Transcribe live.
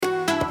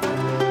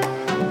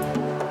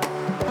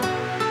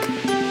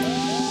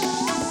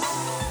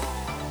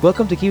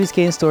Welcome to Key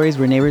Biscayne Stories,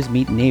 where neighbors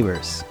meet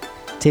neighbors.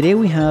 Today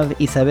we have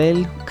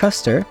Isabel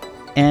Custer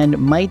and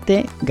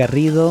Maite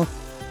Garrido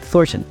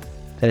Thorson.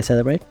 Did I say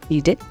that right?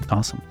 You did.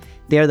 Awesome.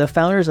 They are the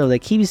founders of the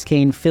Key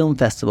Biscayne Film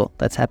Festival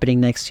that's happening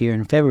next year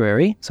in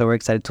February, so we're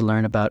excited to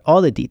learn about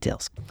all the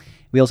details.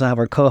 We also have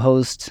our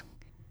co-host.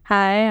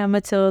 Hi, I'm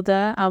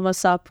Matilda. I'm a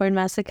sophomore in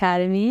Mass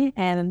Academy,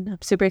 and I'm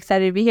super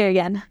excited to be here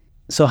again.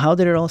 So how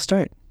did it all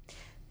start?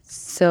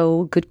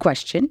 So, good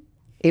question.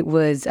 It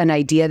was an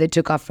idea that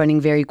took off running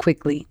very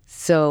quickly.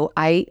 So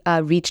I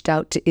reached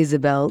out to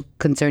Isabel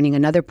concerning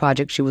another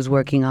project she was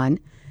working on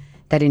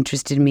that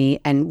interested me,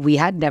 and we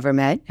had never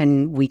met,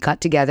 and we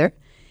got together.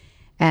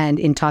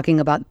 And in talking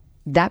about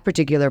that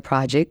particular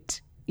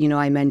project,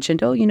 I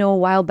mentioned, a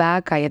while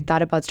back I had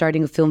thought about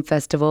starting a film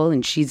festival,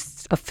 and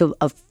she's a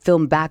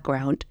film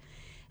background,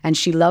 and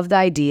she loved the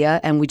idea,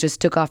 and we just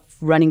took off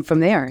running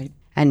from there,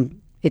 and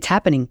it's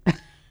happening.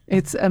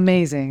 It's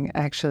amazing,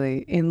 actually.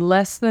 In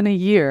less than a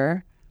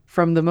year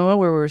from the moment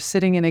where we're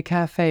sitting in a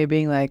cafe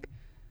being like,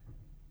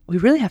 we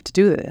really have to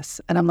do this.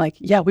 And I'm like,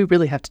 yeah, we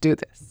really have to do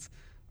this.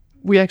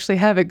 We actually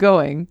have it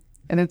going,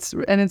 and it's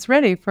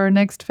ready for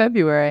next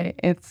February.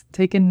 It's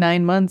taken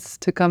 9 months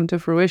to come to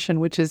fruition,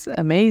 which is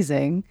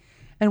amazing.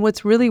 And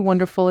what's really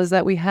wonderful is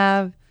that we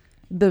have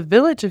the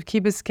village of Key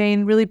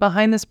Biscayne really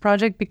behind this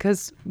project,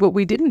 because what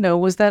we didn't know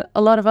was that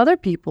a lot of other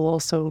people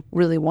also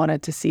really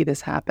wanted to see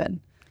this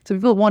happen. So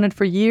people wanted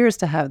for years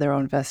to have their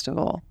own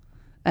festival.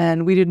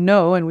 And we didn't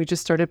know, and we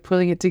just started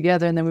putting it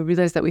together, and then we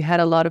realized that we had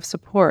a lot of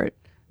support,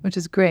 which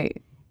is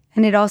great.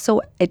 And it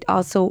also,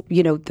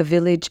 the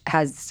village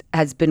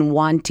has been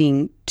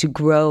wanting to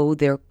grow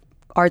their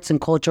arts and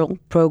cultural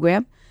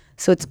program.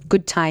 So it's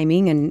good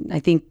timing, and I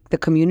think the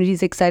community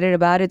is excited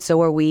about it.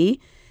 So are we,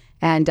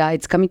 and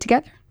it's coming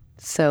together.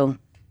 So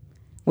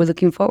we're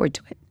looking forward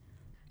to it.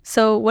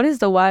 So what is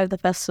the why of the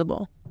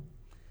festival?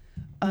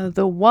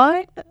 The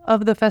why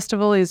of the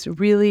festival is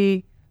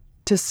really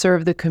to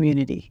serve the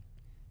community.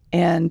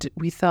 And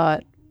we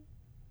thought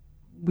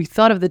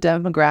of the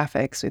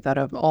demographics. We thought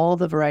of all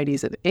the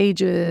varieties of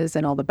ages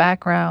and all the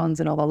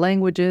backgrounds and all the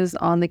languages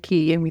on the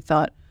Key. And we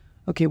thought,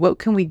 okay, what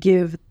can we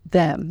give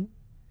them?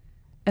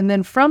 And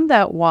then from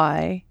that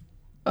why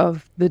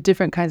of the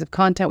different kinds of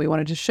content we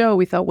wanted to show,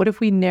 we thought, what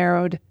if we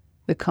narrowed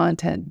the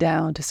content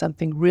down to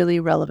something really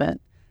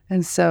relevant?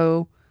 And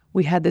so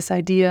we had this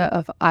idea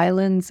of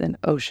islands and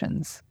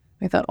oceans.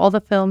 We thought all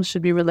the films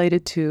should be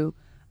related to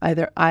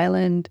either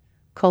island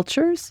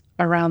cultures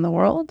around the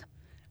world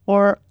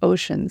or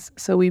oceans.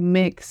 So we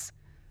mix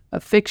a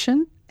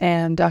fiction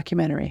and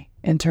documentary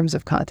in terms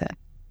of content.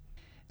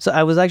 So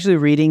I was actually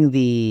reading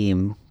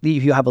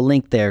you have a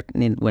link there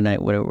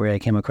where I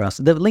came across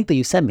the link that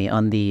you sent me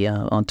on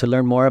to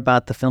learn more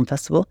about the film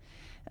festival.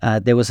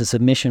 There was a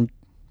submission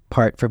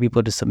part for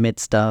people to submit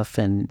stuff,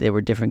 and there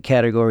were different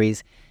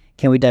categories.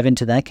 Can we dive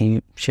into that? Can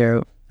you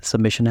share the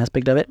submission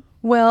aspect of it?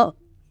 Well,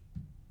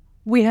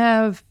 we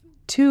have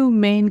two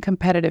main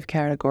competitive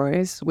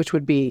categories, which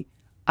would be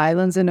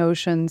islands and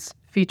oceans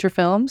feature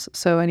films,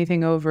 so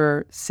anything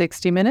over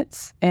 60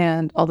 minutes.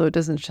 And although it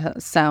doesn't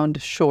sound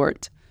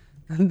short,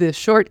 the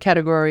short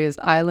category is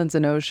islands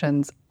and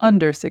oceans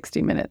under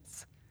 60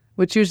 minutes,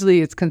 which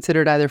usually it's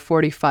considered either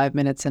 45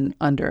 minutes and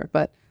under.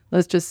 But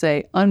let's just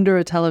say under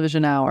a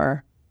television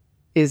hour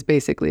is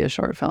basically a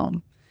short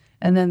film.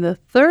 And then the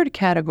third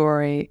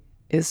category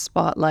is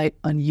Spotlight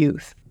on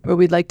Youth, where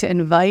we'd like to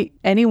invite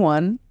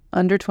anyone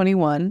under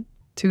 21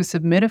 to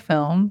submit a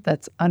film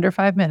that's under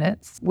 5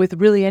 minutes with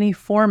really any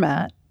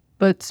format,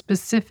 but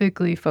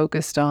specifically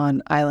focused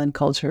on island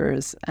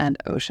cultures and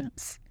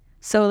oceans.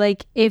 So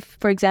if,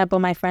 for example,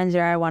 my friends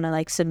or I want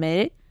to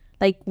submit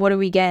it, what do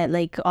we get?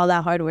 All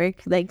that hard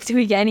work, do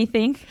we get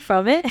anything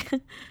from it?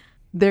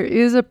 There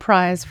is a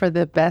prize for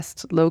the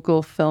best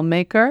local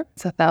filmmaker.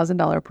 It's a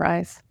 $1,000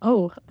 prize.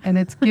 Oh. And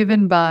it's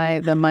given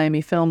by the Miami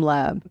Film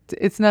Lab.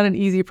 It's not an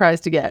easy prize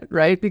to get,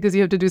 right? Because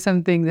you have to do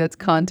something that's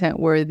content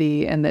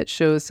worthy and that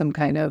shows some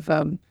kind of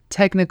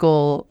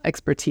technical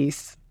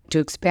expertise. To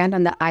expand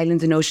on the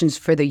islands and oceans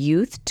for the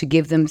youth, to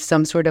give them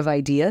some sort of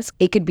ideas.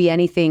 It could be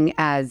anything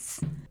as,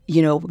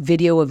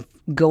 video of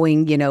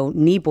going,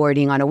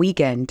 kneeboarding on a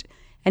weekend.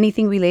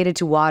 Anything related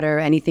to water,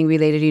 anything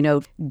related,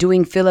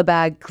 doing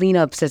fill-a-bag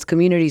cleanups as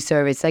community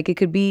service. It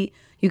could be,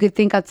 you could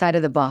think outside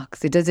of the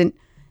box. It doesn't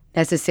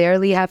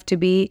necessarily have to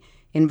be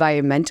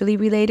environmentally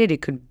related.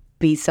 It could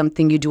be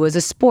something you do as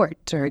a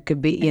sport, or it could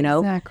be,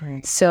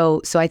 Exactly.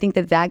 So I think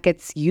that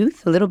gets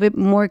youth a little bit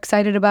more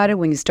excited about it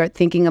when you start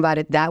thinking about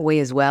it that way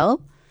as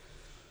well.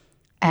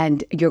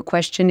 And your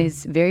question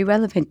is very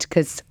relevant,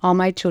 because all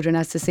my children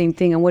ask the same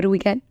thing. And what do we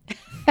get?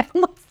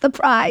 What's the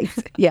prize?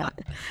 Yeah.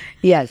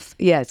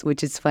 Yes,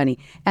 which is funny.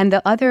 And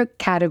the other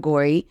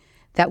category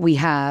that we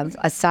have,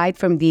 aside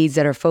from these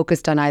that are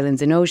focused on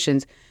islands and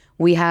oceans,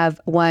 we have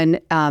one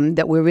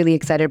that we're really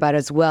excited about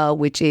as well,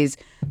 which is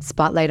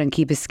Spotlight on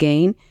Key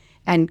Biscayne.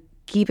 And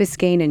Key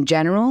Biscayne in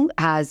general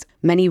has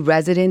many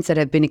residents that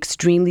have been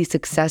extremely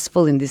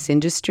successful in this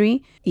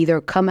industry, either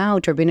come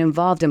out or been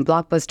involved in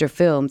blockbuster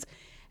films.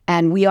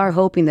 And we are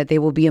hoping that they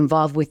will be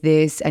involved with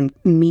this and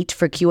meet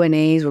for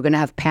Q&As. We're going to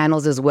have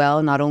panels as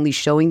well, not only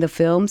showing the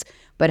films,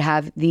 but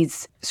have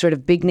these sort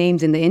of big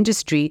names in the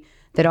industry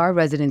that are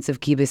residents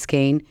of Key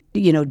Biscayne,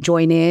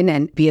 join in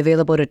and be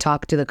available to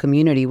talk to the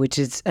community, which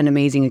is an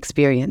amazing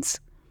experience.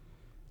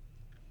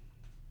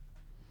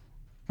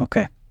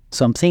 Okay.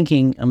 So I'm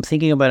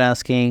thinking about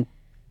asking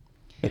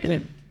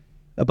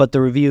about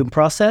the review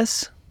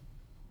process.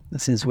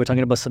 Since we're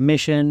talking about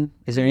submission,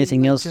 is there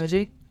anything else?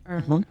 Judgy?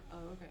 Mhm.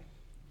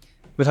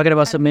 We're talking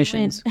about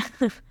submissions.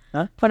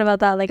 Huh? What about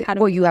that? Like, how do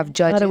Well, you have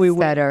judges we win?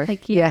 that are,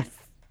 Like, yes.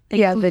 like,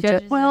 Yeah, who the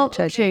judges Well, it?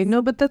 okay,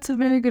 no, but that's a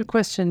very good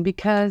question,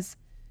 because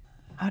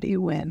how do you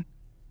win?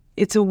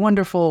 It's a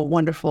wonderful,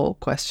 wonderful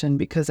question,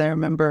 because I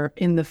remember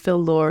in the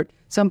Phil Lord,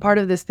 so I'm part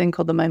of this thing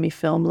called the Miami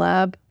Film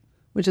Lab,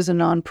 which is a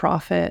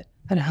nonprofit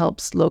that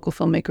helps local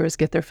filmmakers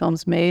get their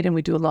films made. And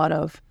we do a lot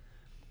of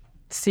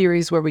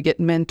series where we get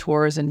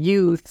mentors and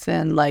youths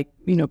and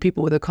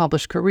people with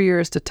accomplished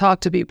careers to talk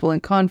to people in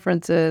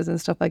conferences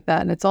and stuff like that.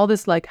 And it's all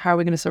this how are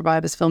we going to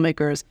survive as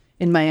filmmakers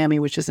in Miami,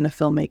 which isn't a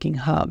filmmaking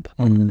hub,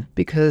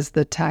 because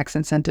the tax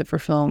incentive for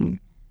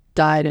film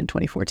died in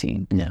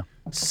 2014. Yeah.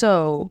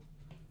 So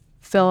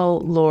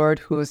Phil Lord,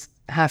 who's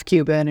half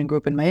Cuban and grew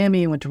up in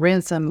Miami, went to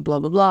Ransom, blah,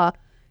 blah, blah.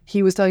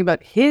 He was talking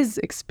about his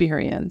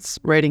experience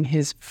writing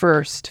his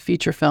first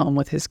feature film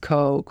with his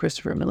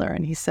Christopher Miller.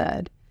 And he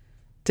said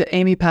to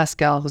Amy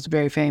Pascal, who's a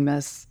very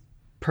famous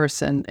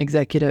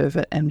executive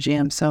at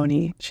MGM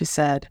Sony, she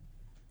said,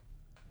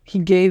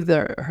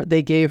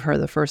 they gave her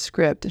the first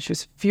script, and she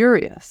was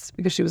furious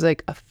because she was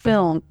like, a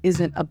film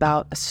isn't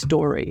about a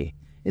story.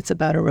 It's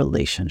about a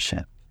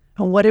relationship.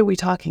 And what are we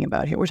talking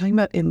about here? We're talking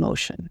about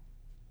emotion.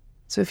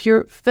 So if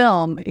your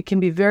film, it can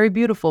be very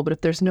beautiful, but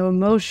if there's no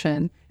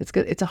emotion,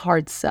 it's a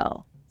hard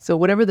sell. So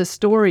whatever the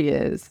story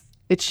is,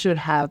 it should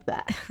have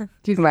that.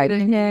 Do you see Right.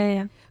 what I mean?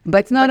 Yeah. But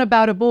It's not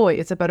about a boy.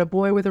 It's about a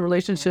boy with a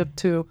relationship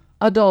to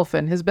a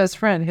dolphin, his best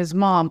friend, his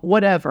mom,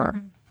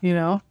 whatever,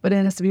 But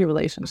it has to be a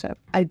relationship,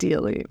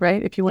 ideally,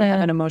 right? If you want to have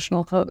an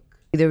emotional hook.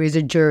 there is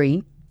a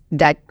jury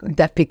that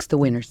picks the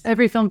winners.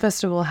 Every film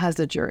festival has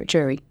a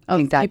jury. Of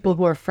Exactly. people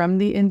who are from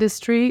the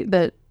industry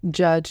that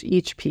judge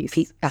each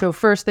piece. So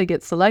first they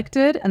get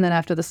selected, and then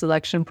after the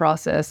selection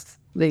process,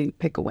 they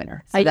pick a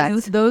winner. So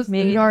those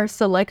that are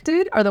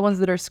selected are the ones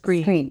that are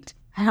screened.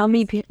 How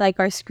many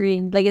are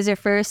screened? Like, is it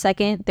first,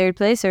 second, third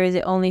place, or is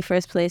it only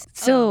first place?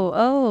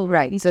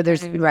 Right. So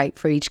there's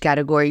for each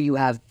category you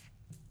have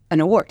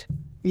an award.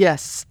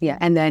 Yes. Yeah,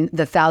 and then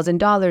the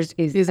 $1,000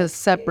 Is a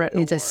separate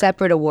It's a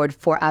separate award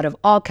for, out of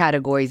all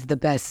categories, the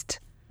best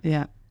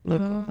Yeah.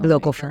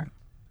 local film.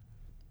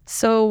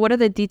 So what are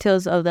the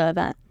details of the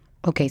event?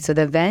 Okay, so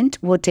the event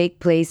will take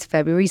place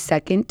February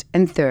 2nd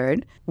and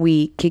 3rd.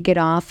 We kick it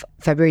off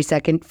February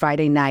 2nd,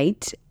 Friday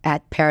night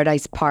at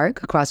Paradise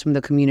Park across from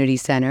the community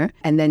center.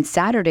 And then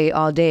Saturday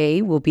all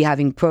day, we'll be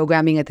having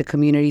programming at the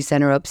community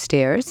center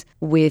upstairs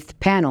with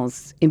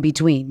panels in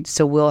between.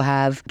 So we'll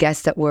have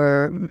guests that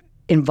were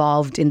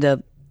involved in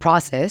the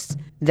process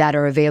that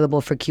are available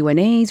for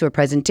Q&As or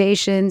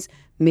presentations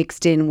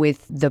mixed in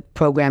with the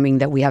programming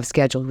that we have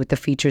scheduled with the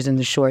features and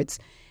the shorts.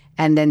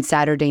 And then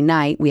Saturday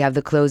night, we have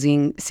the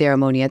closing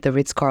ceremony at the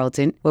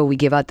Ritz-Carlton where we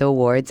give out the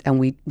awards, and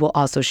we will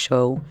also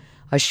show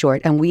a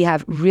short. And we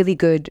have really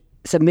good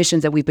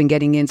submissions that we've been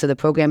getting in. So the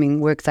programming,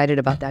 we're excited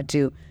about that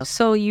too.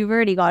 So you've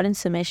already gotten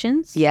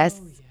submissions? Yes.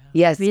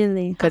 Yes.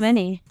 Really? How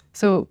many?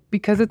 So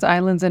because it's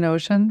islands and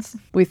oceans,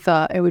 we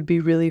thought it would be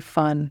really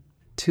fun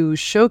to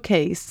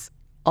showcase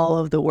all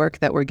of the work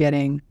that we're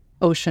getting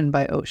ocean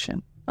by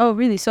ocean. Oh,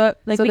 really? So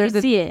we there's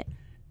can see it?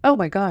 Oh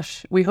my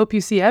gosh, we hope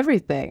you see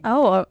everything.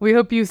 Oh. We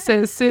hope you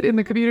sit in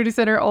the community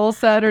center all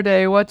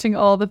Saturday watching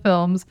all the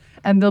films,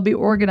 and they'll be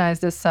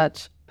organized as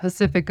such.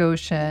 Pacific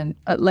Ocean,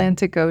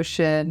 Atlantic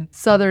Ocean,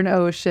 Southern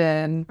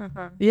Ocean.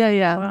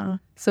 Yeah. Wow.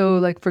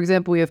 So for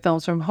example, we have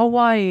films from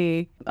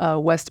Hawaii,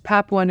 West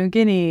Papua New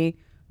Guinea.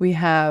 We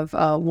have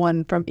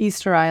one from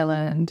Easter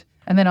Island.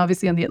 And then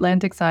obviously on the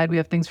Atlantic side, we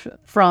have things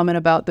from and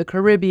about the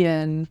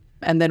Caribbean,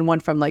 and then one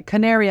from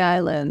Canary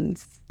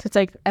Islands. So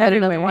it's And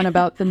another one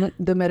about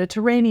the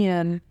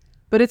Mediterranean.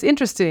 But it's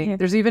interesting. Yeah.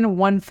 There's even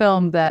one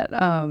film that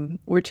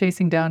we're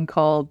chasing down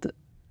called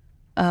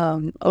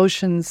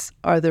Oceans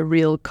Are the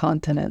Real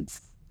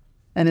Continents.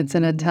 And it's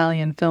an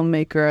Italian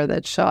filmmaker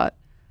that shot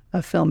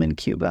a film in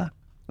Cuba,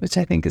 which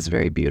I think is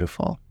very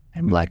beautiful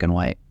in black and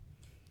white.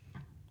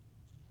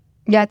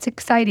 Yeah, it's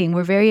exciting.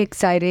 We're very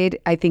excited.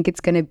 I think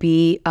it's going to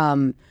be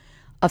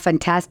a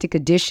fantastic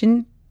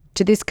addition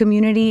to this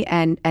community,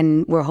 and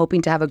we're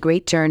hoping to have a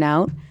great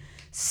turnout.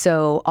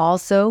 So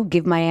also,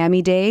 Give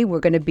Miami Day, we're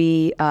going to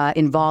be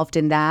involved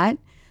in that.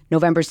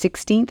 November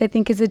 16th, I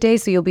think, is the day.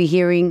 So you'll be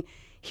hearing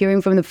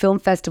from the film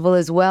festival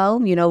as well.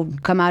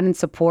 Come out and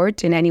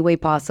support in any way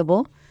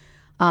possible.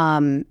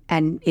 And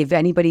if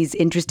anybody's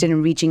interested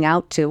in reaching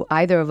out to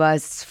either of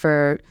us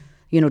for,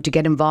 to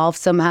get involved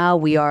somehow,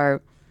 we are,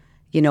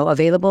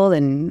 available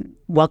and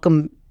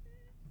welcome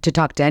to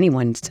talk to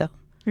anyone. So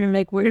And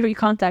like, where do we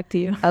contact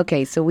you?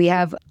 Okay, so we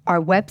have our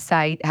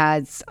website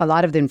has a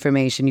lot of the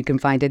information. You can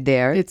find it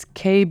there. It's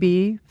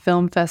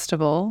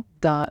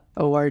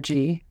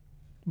kbfilmfestival.org.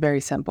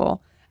 Very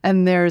simple.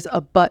 And there's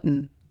a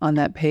button on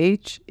that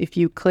page. If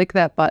you click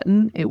that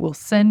button, it will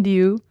send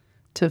you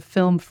to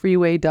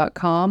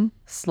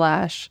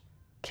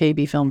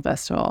filmfreeway.com/KB Film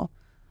Festival,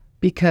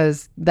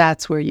 because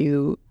that's where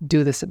you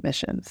do the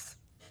submissions.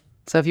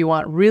 So if you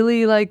want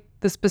really like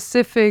the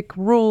specific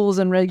rules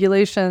and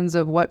regulations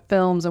of what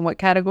films and what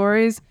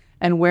categories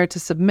and where to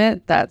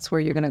submit, that's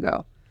where you're going to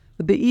go.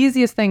 But the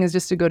easiest thing is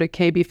just to go to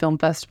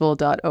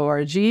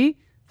kbfilmfestival.org,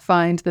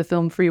 find the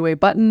Film Freeway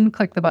button,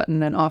 click the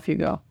button, and off you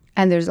go.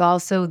 And there's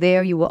also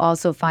there, you will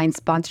also find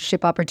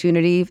sponsorship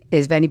opportunity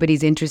if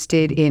anybody's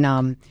interested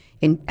in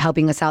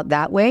helping us out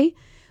that way.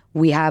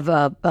 We have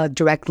a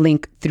direct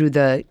link through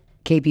the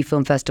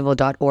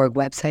kbfilmfestival.org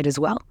website as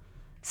well.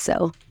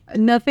 So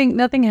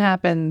nothing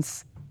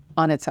happens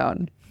on its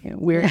own.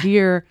 We're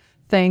here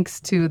thanks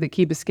to the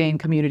Key Biscayne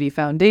Community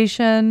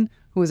Foundation,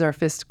 who is our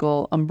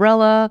fiscal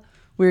umbrella.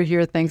 We're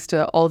here thanks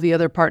to all the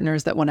other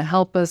partners that want to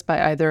help us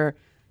by either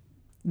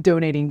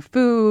donating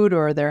food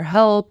or their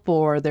help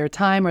or their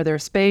time or their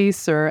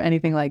space or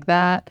anything like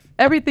that.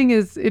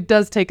 It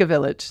does take a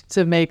village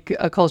to make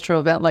a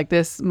cultural event like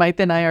this. Maite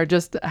and I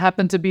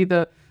happen to be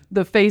the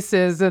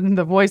faces and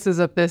the voices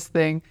of this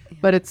thing,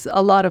 but it's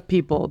a lot of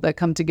people that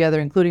come together,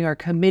 including our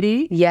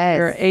committee. Yes.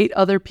 There are 8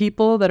 other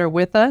people that are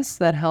with us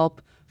that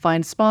help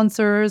find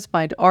sponsors,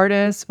 find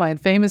artists,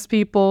 find famous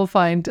people,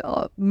 find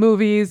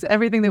movies,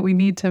 everything that we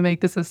need to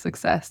make this a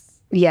success.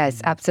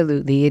 Yes,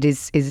 absolutely.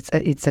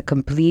 It's a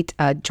complete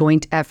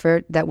joint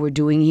effort that we're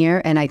doing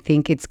here, and I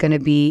think it's going to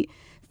be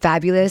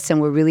fabulous, and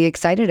we're really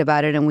excited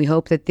about it, and we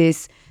hope that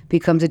this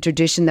becomes a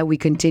tradition that we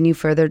continue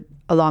further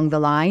along the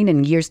line,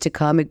 and years to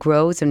come it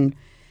grows and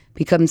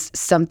becomes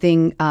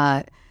something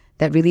that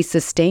really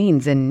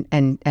sustains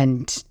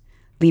and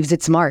leaves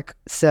its mark.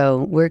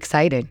 So we're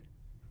excited.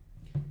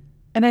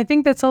 And I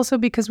think that's also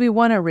because we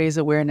want to raise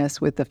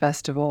awareness with the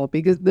festival,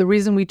 because the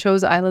reason we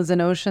chose Islands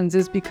and Oceans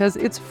is because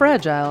it's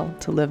fragile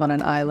to live on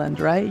an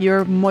island, right?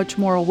 You're much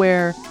more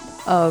aware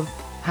of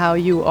how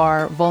you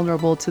are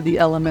vulnerable to the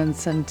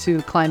elements and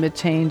to climate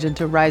change and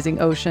to rising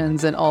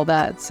oceans and all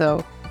that.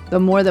 So the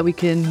more that we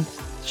can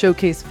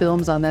showcase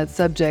films on that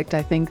subject,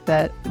 I think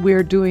that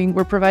we're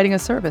providing a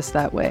service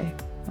that way,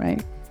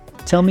 right?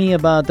 Tell me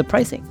about the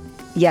pricing.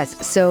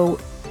 Yes, so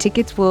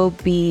tickets will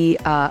be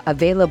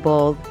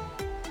available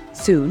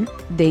soon.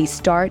 They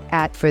start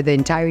for the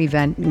entire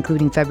event,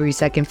 including February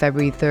 2nd,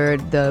 February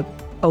 3rd, the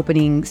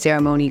opening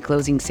ceremony,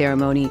 closing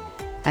ceremony,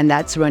 and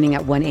that's running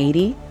at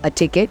 $180 a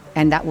ticket,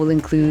 and that will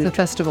include... It's a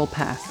festival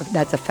pass.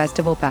 That's a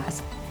festival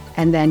pass.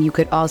 And then you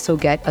could also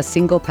get a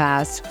single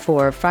pass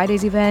for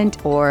Friday's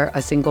event or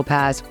a single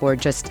pass for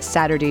just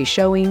Saturday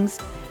showings,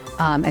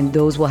 and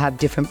those will have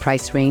different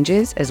price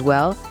ranges as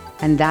well,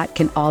 and that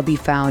can all be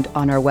found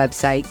on our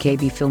website,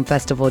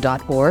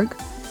 kbfilmfestival.org.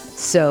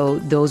 So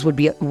those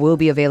will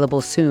be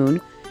available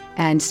soon,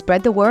 and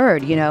spread the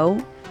word.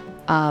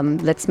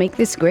 Let's make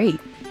this great.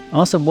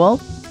 Awesome.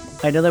 Well,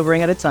 I know that we're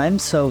running out of time,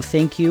 so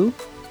thank you,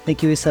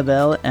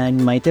 Isabel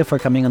and Maite, for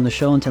coming on the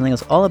show and telling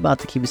us all about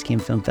the Key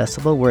Biscayne Film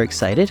Festival. We're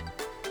excited,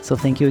 so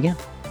thank you again.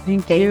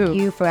 Thank you.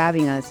 Thank you for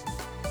having us.